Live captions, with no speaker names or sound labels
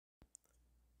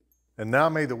And now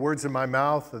may the words of my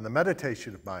mouth and the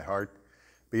meditation of my heart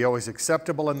be always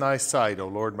acceptable in thy sight, O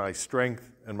Lord, my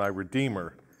strength and my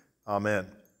Redeemer. Amen.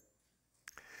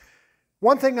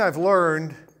 One thing I've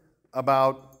learned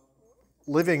about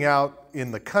living out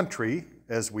in the country,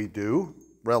 as we do,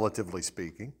 relatively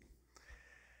speaking,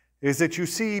 is that you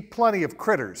see plenty of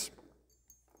critters.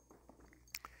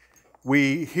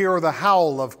 We hear the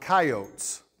howl of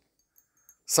coyotes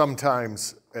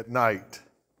sometimes at night,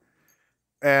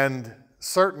 and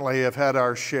certainly have had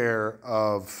our share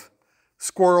of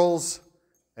squirrels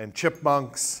and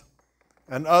chipmunks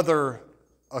and other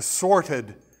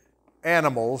assorted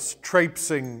animals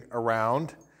traipsing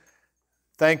around.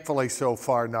 Thankfully, so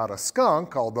far, not a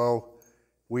skunk, although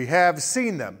we have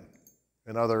seen them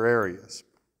in other areas.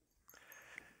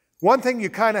 One thing you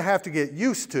kind of have to get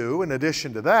used to, in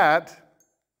addition to that,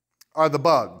 are the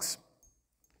bugs.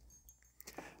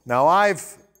 Now,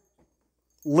 I've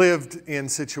lived in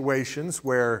situations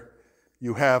where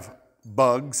you have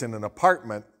bugs in an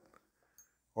apartment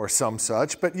or some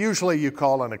such, but usually you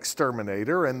call an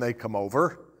exterminator and they come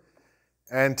over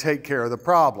and take care of the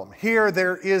problem. Here,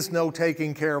 there is no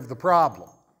taking care of the problem.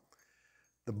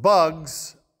 The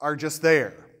bugs are just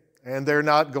there, and they're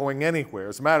not going anywhere.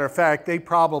 As a matter of fact, they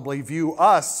probably view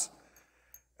us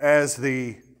as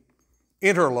the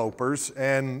interlopers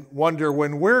and wonder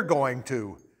when we're going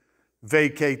to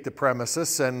vacate the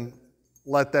premises and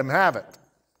let them have it.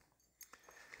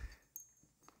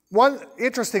 One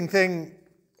interesting thing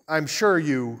I'm sure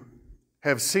you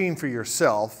have seen for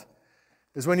yourself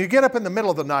is when you get up in the middle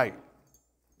of the night,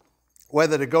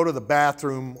 whether to go to the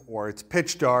bathroom or it's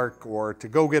pitch dark or to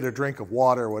go get a drink of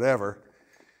water or whatever,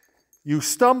 you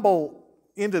stumble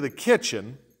into the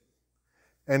kitchen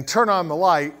and turn on the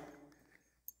light,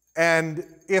 and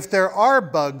if there are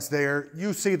bugs there,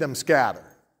 you see them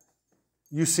scatter.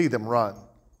 You see them run.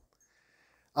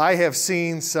 I have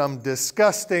seen some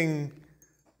disgusting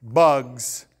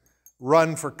bugs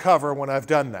run for cover when I've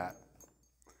done that.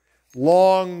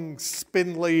 Long,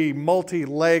 spindly,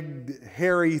 multi-legged,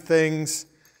 hairy things,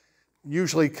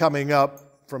 usually coming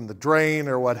up from the drain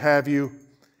or what have you.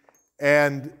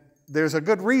 And there's a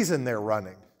good reason they're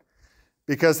running,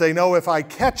 because they know if I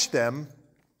catch them,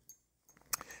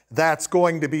 that's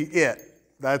going to be it.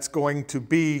 That's going to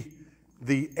be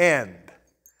the end.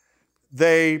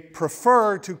 They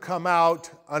prefer to come out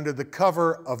under the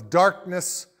cover of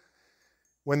darkness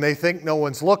when they think no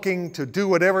one's looking, to do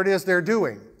whatever it is they're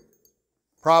doing,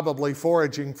 probably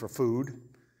foraging for food.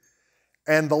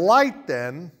 And the light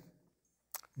then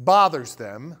bothers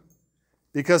them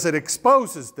because it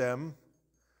exposes them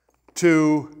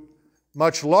to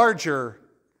much larger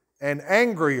and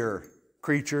angrier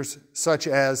creatures such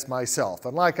as myself.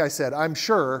 And like I said, I'm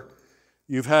sure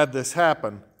you've had this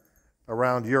happen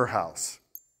around your house.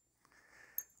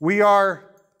 We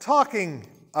are talking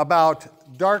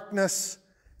about darkness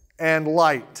and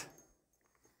light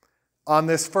on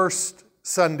this first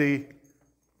Sunday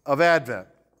of Advent,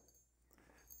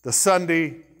 the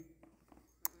Sunday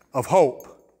of hope.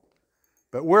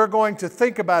 But we're going to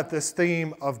think about this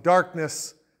theme of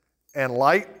darkness and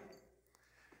light,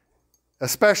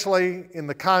 especially in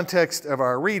the context of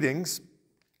our readings,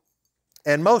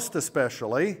 and most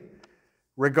especially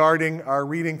regarding our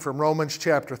reading from Romans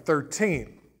chapter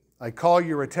 13. I call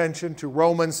your attention to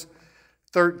Romans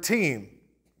 13,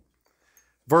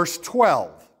 verse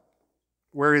 12,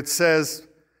 where it says,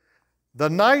 "The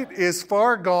night is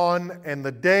far gone and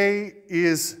the day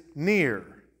is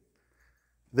near.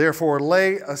 Therefore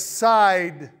lay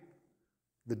aside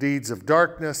the deeds of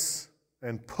darkness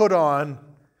and put on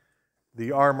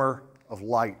the armor of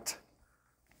light."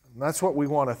 And that's what we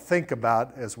want to think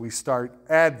about as we start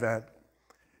Advent.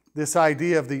 This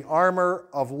idea of the armor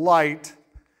of light,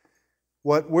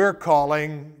 what we're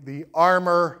calling the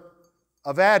armor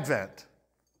of Advent,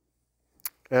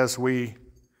 as we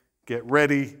get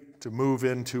ready to move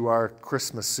into our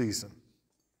Christmas season.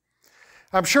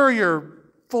 I'm sure you're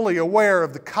fully aware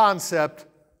of the concept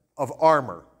of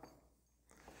armor.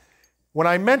 When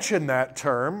I mention that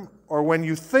term, or when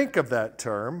you think of that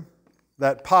term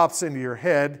that pops into your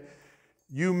head,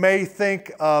 you may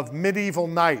think of medieval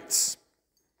knights,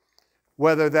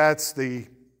 whether that's the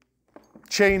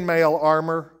chainmail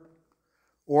armor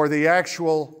or the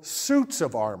actual suits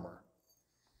of armor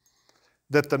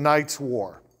that the knights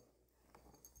wore.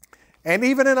 And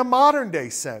even in a modern day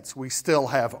sense, we still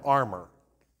have armor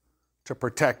to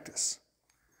protect us.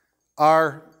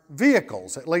 Our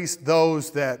vehicles, at least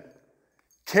those that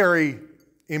carry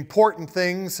important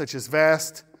things such as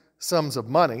vast sums of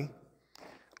money,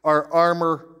 are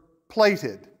armor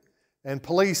plated, and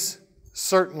police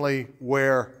certainly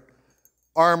wear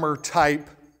armor type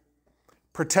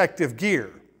protective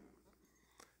gear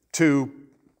to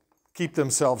keep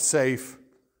themselves safe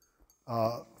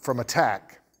from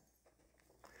attack.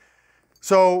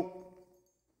 So,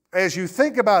 as you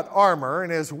think about armor,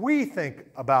 and as we think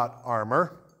about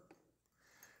armor,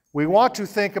 we want to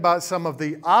think about some of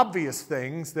the obvious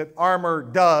things that armor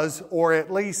does, or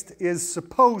at least is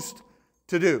supposed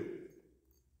to do.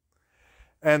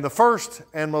 And the first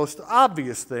and most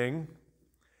obvious thing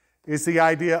is the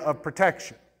idea of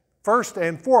protection. First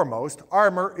and foremost,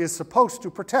 armor is supposed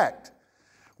to protect,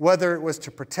 whether it was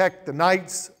to protect the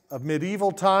knights of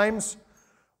medieval times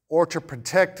or to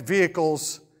protect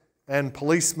vehicles and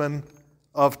policemen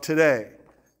of today.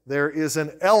 There is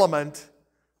an element,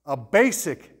 a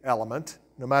basic element,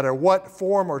 no matter what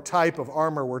form or type of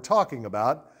armor we're talking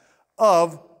about,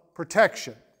 of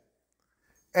protection.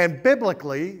 And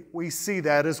biblically, we see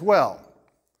that as well.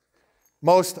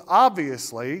 Most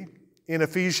obviously in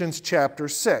Ephesians chapter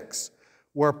 6,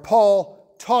 where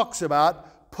Paul talks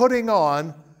about putting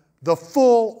on the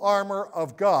full armor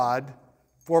of God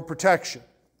for protection,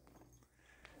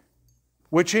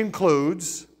 which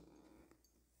includes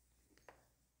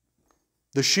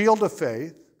the shield of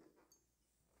faith,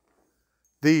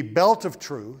 the belt of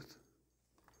truth,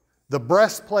 the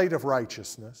breastplate of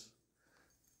righteousness,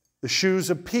 the shoes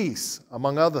of peace,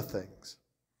 among other things.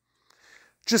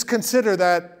 Just consider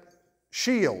that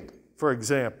shield, for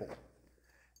example,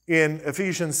 in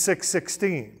Ephesians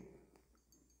 6:16.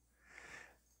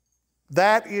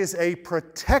 That is a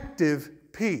protective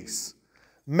piece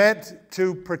meant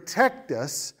to protect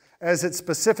us, as it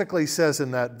specifically says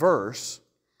in that verse,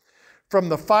 from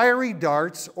the fiery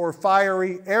darts or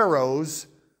fiery arrows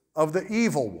of the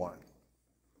evil one.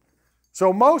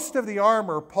 So most of the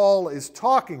armor Paul is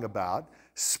talking about,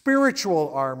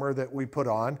 spiritual armor that we put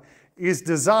on, is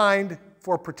designed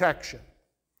for protection,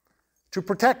 to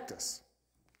protect us,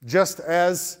 just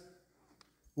as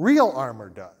real armor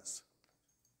does.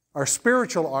 Our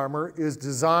spiritual armor is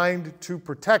designed to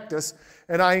protect us,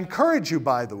 and I encourage you,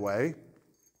 by the way,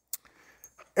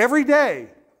 every day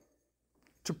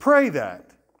to pray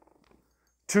that,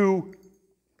 to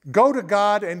go to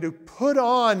God and to put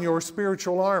on your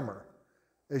spiritual armor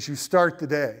as you start the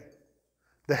day.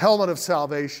 The helmet of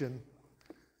salvation,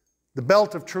 the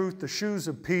belt of truth, the shoes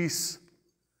of peace,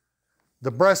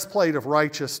 the breastplate of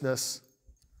righteousness,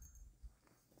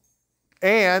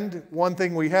 and one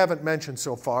thing we haven't mentioned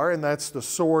so far, and that's the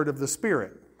sword of the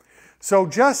Spirit. So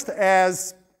just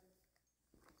as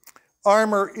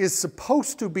armor is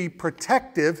supposed to be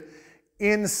protective,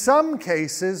 in some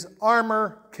cases,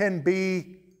 armor can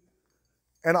be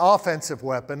an offensive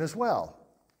weapon as well.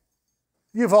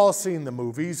 You've all seen the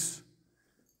movies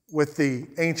with the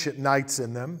ancient knights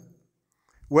in them,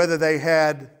 whether they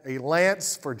had a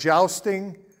lance for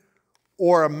jousting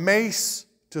or a mace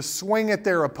to swing at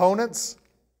their opponents.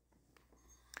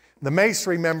 The mace,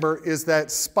 remember, is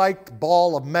that spiked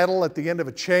ball of metal at the end of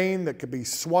a chain that could be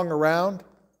swung around.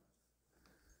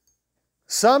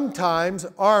 Sometimes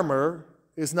armor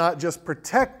is not just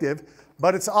protective,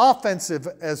 but it's offensive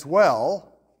as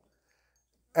well.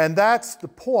 And that's the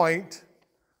point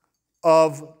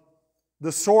of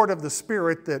the sword of the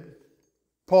Spirit that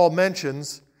Paul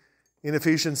mentions in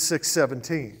Ephesians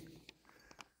 6:17.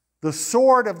 The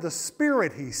sword of the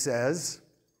Spirit, he says,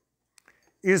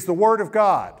 is the Word of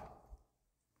God.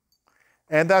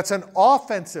 And that's an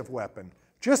offensive weapon.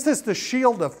 Just as the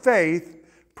shield of faith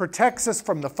protects us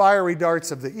from the fiery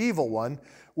darts of the evil one,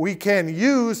 we can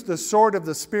use the sword of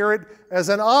the Spirit as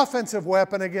an offensive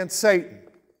weapon against Satan.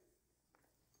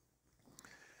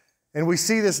 And we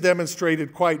see this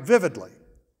demonstrated quite vividly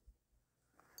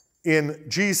in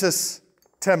Jesus'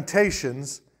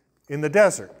 temptations in the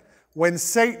desert, when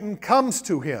Satan comes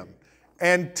to him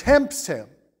and tempts him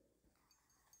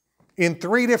in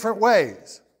 3 different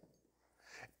ways.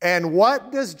 And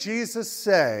what does Jesus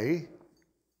say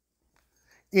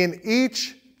in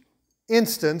each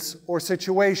instance or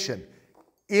situation?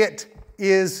 It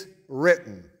is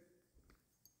written.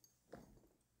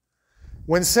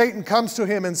 When Satan comes to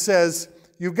him and says,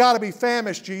 "You've got to be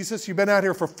famished, Jesus. You've been out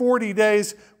here for 40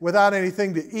 days without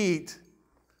anything to eat.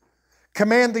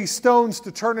 Command these stones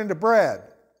to turn into bread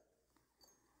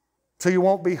so you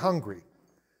won't be hungry."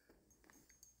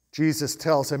 Jesus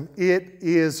tells him, "It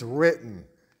is written,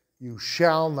 you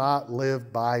shall not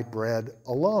live by bread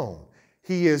alone."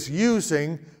 He is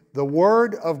using the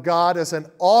Word of God as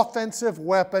an offensive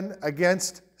weapon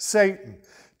against Satan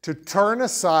to turn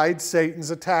aside Satan's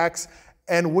attacks,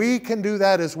 and we can do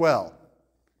that as well.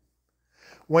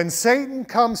 When Satan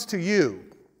comes to you,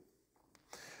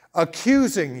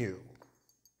 accusing you,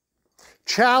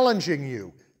 challenging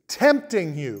you,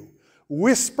 tempting you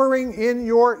whispering in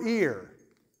your ear,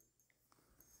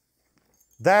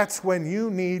 that's when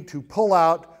you need to pull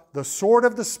out the sword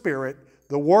of the Spirit,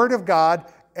 the Word of God,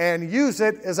 and use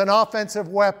it as an offensive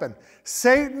weapon.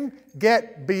 Satan,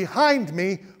 get behind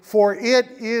me, for it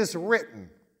is written.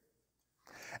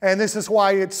 And this is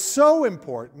why it's so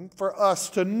important for us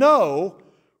to know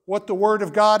what the Word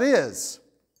of God is,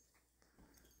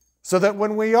 so that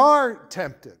when we are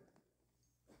tempted,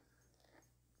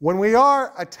 when we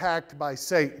are attacked by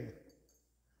Satan,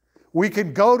 we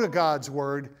can go to God's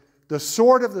Word, the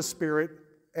sword of the Spirit,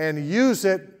 and use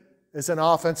it as an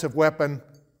offensive weapon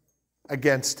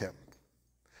against him.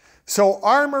 So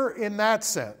armor in that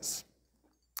sense,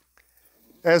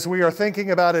 as we are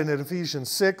thinking about it in Ephesians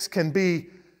 6, can be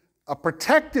a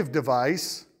protective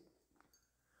device,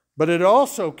 but it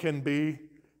also can be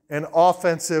an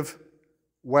offensive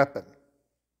weapon.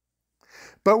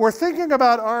 But we're thinking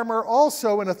about armor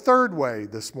also in a third way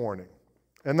this morning,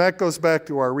 and that goes back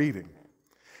to our reading.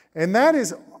 And that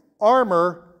is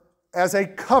armor as a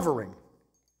covering.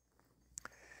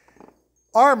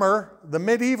 Armor, the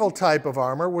medieval type of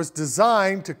armor, was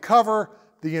designed to cover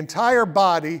the entire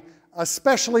body,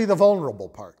 especially the vulnerable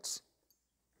parts,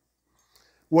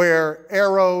 where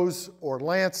arrows or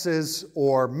lances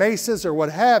or maces or what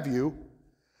have you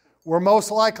were most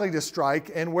likely to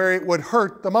strike and where it would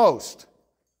hurt the most.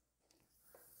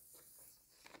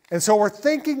 And so we're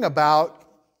thinking about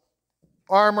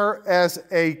armor as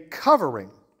a covering,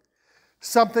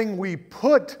 something we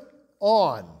put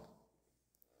on.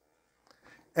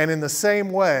 And in the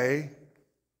same way,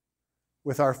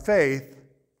 with our faith,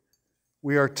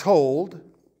 we are told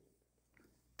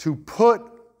to put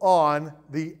on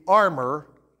the armor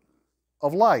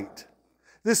of light.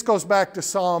 This goes back to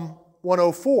Psalm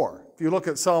 104. If you look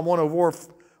at Psalm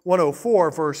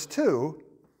 104, verse 2,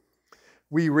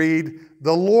 we read,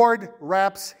 "The Lord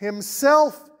wraps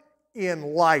himself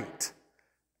in light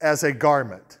as a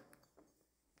garment."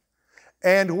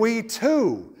 And we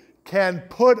too can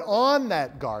put on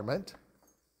that garment,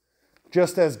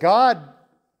 just as God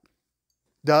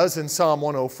does in Psalm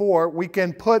 104. We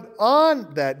can put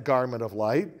on that garment of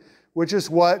light, which is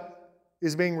what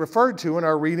is being referred to in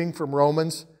our reading from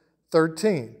Romans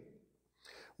 13.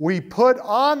 We put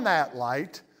on that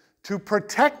light to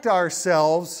protect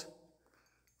ourselves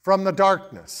from the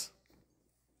darkness.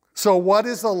 So what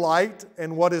is the light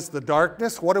and what is the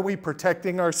darkness? What are we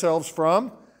protecting ourselves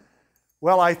from?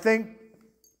 Well, I think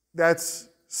that's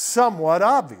somewhat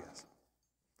obvious.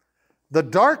 The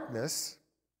darkness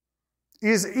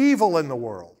is evil in the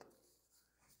world.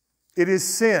 It is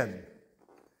sin.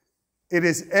 It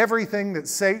is everything that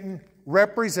Satan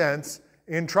represents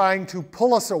in trying to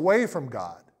pull us away from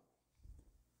God.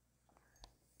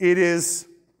 It is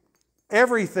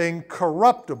everything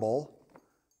corruptible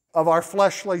of our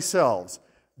fleshly selves.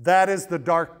 That is the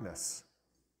darkness.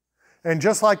 And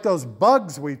just like those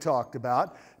bugs we talked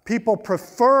about, people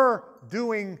prefer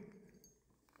doing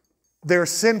their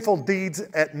sinful deeds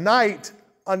at night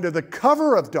under the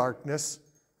cover of darkness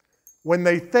when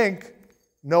they think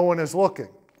no one is looking.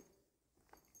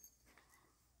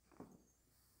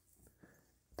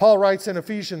 Paul writes in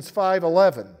Ephesians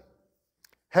 5:11,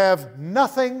 "Have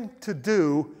nothing to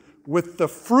do with the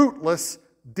fruitless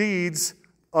deeds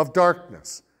of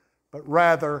darkness, but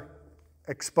rather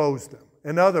expose them."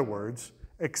 In other words,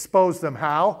 expose them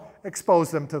how?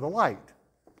 Expose them to the light.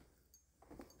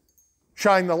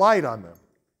 Shine the light on them.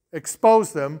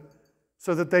 Expose them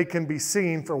so that they can be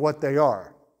seen for what they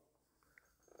are.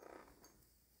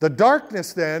 The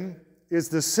darkness then is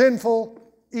the sinful,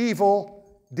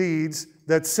 evil deeds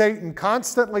that Satan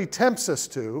constantly tempts us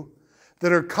to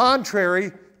that are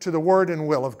contrary to the word and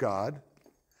will of God.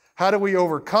 How do we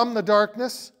overcome the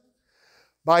darkness?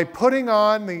 By putting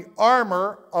on the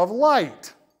armor of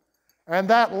light. And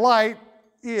that light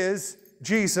is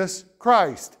Jesus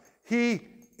Christ. He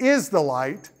is the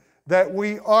light that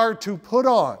we are to put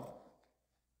on,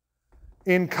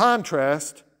 in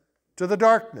contrast to the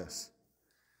darkness.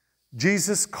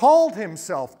 Jesus called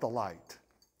himself the light.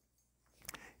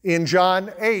 In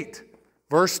John 8,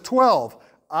 verse 12,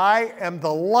 "I am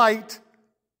the light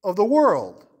of the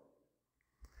world.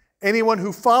 Anyone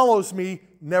who follows me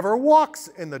never walks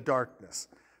in the darkness,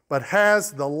 but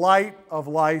has the light of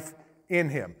life in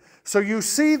him." So you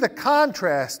see the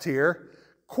contrast here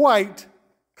quite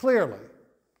clearly.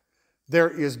 There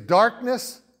is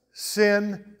darkness,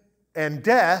 sin, and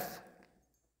death,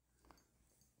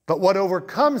 but what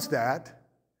overcomes that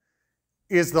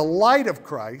is the light of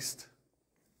Christ,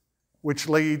 which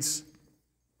leads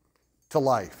to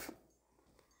life.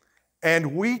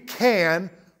 And we can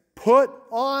put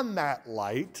on that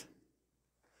light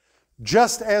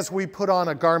just as we put on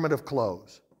a garment of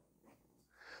clothes,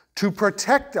 to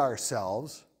protect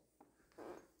ourselves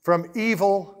from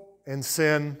evil and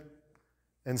sin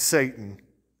and Satan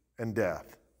and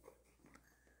death.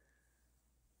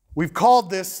 We've called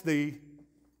this the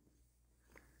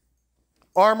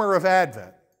armor of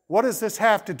Advent. What does this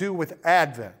have to do with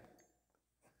Advent?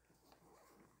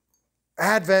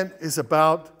 Advent is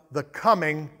about the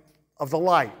coming of the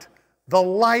light. The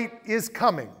light is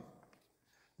coming.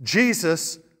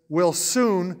 Jesus will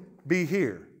soon be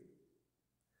here.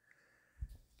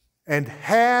 And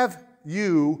have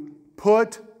you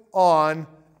put on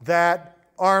that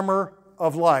armor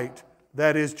of light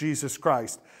that is Jesus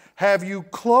Christ? Have you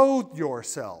clothed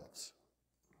yourselves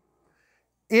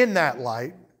in that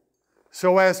light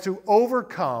so as to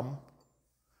overcome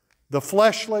the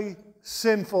fleshly,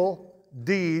 sinful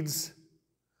deeds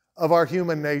of our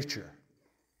human nature?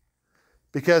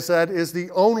 Because that is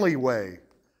the only way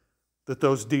that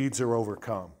those deeds are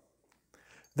overcome.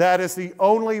 That is the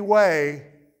only way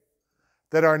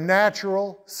that our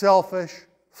natural, selfish,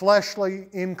 fleshly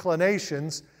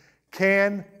inclinations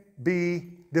can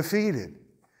be defeated,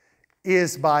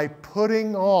 is by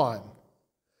putting on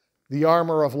the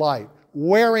armor of light,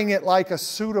 wearing it like a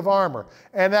suit of armor.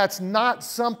 And that's not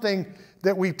something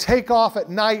that we take off at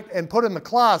night and put in the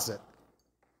closet.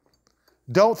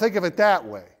 Don't think of it that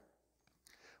way.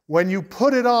 When you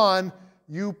put it on,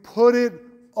 you put it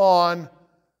on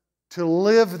to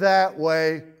live that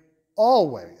way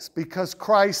always, because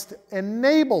Christ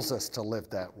enables us to live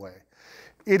that way.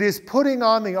 It is putting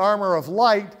on the armor of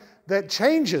light that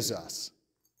changes us,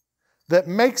 that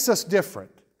makes us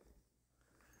different,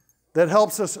 that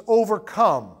helps us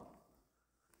overcome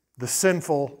the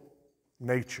sinful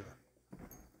nature.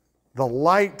 The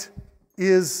light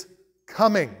is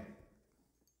coming.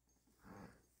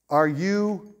 Are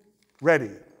you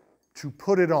ready to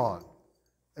put it on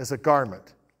as a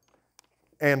garment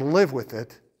and live with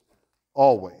it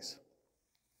always?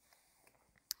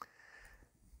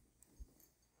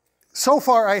 So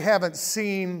far, I haven't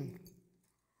seen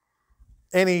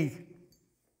any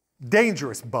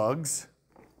dangerous bugs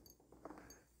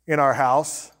in our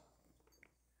house.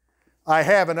 I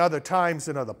have in other times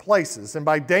in other places. And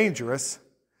by dangerous,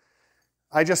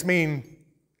 I just mean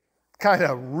kind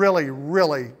of really,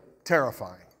 really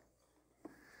terrifying.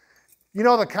 You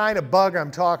know the kind of bug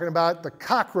I'm talking about? The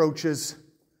cockroaches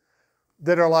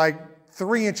that are like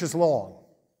 3 inches long.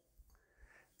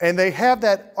 And they have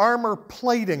that armor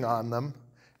plating on them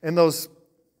and those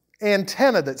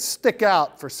antennae that stick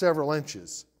out for several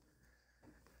inches.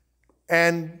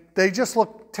 And they just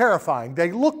look terrifying.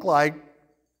 They look like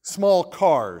small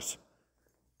cars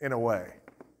in a way,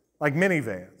 like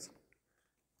minivans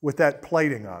with that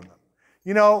plating on them.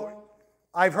 You know,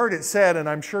 I've heard it said, and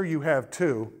I'm sure you have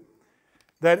too,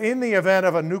 that in the event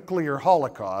of a nuclear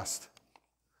holocaust,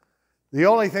 the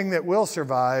only thing that will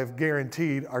survive,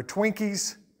 guaranteed, are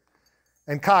Twinkies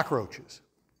and cockroaches.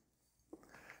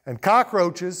 And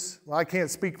cockroaches, well, I can't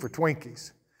speak for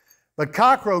Twinkies, but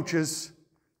cockroaches,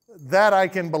 that I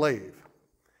can believe,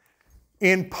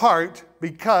 in part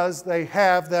because they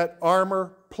have that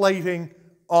armor plating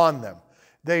on them.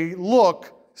 They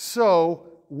look so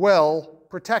well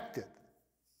protected.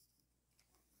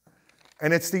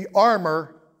 And it's the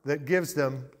armor that gives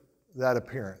them that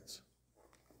appearance.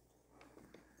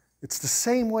 It's the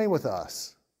same way with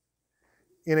us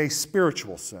in a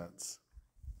spiritual sense.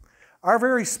 Our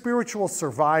very spiritual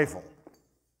survival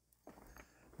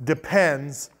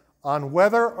depends on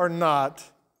whether or not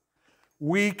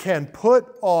we can put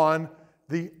on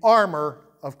the armor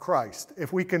of Christ.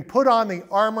 If we can put on the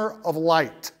armor of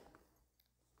light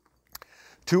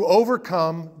to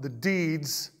overcome the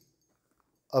deeds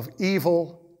of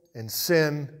evil and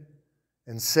sin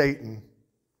and Satan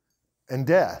and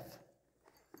death.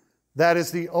 That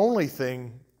is the only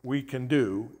thing we can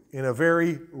do in a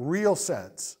very real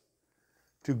sense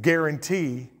to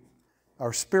guarantee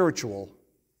our spiritual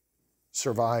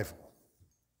survival.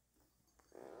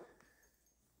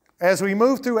 As we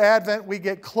move through Advent, we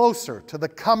get closer to the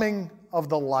coming of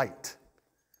the light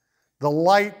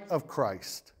of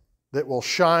Christ that will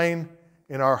shine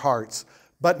in our hearts.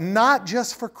 But not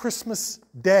just for Christmas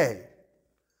Day,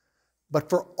 but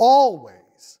for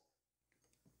always.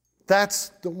 That's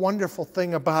the wonderful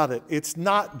thing about it. It's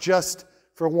not just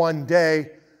for one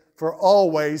day, for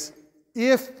always,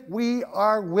 if we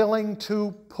are willing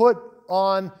to put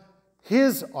on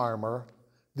His armor,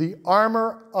 the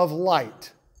armor of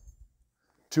light,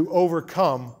 to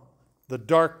overcome the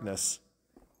darkness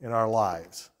in our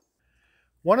lives.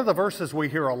 One of the verses we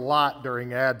hear a lot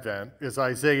during Advent is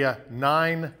Isaiah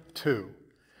 9:2.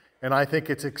 and I think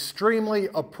it's extremely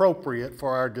appropriate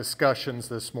for our discussions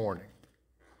this morning.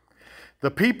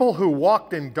 The people who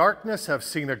walked in darkness have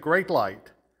seen a great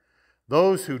light.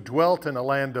 Those who dwelt in a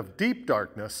land of deep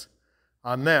darkness,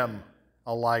 on them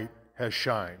a light has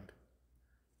shined.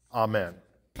 Amen.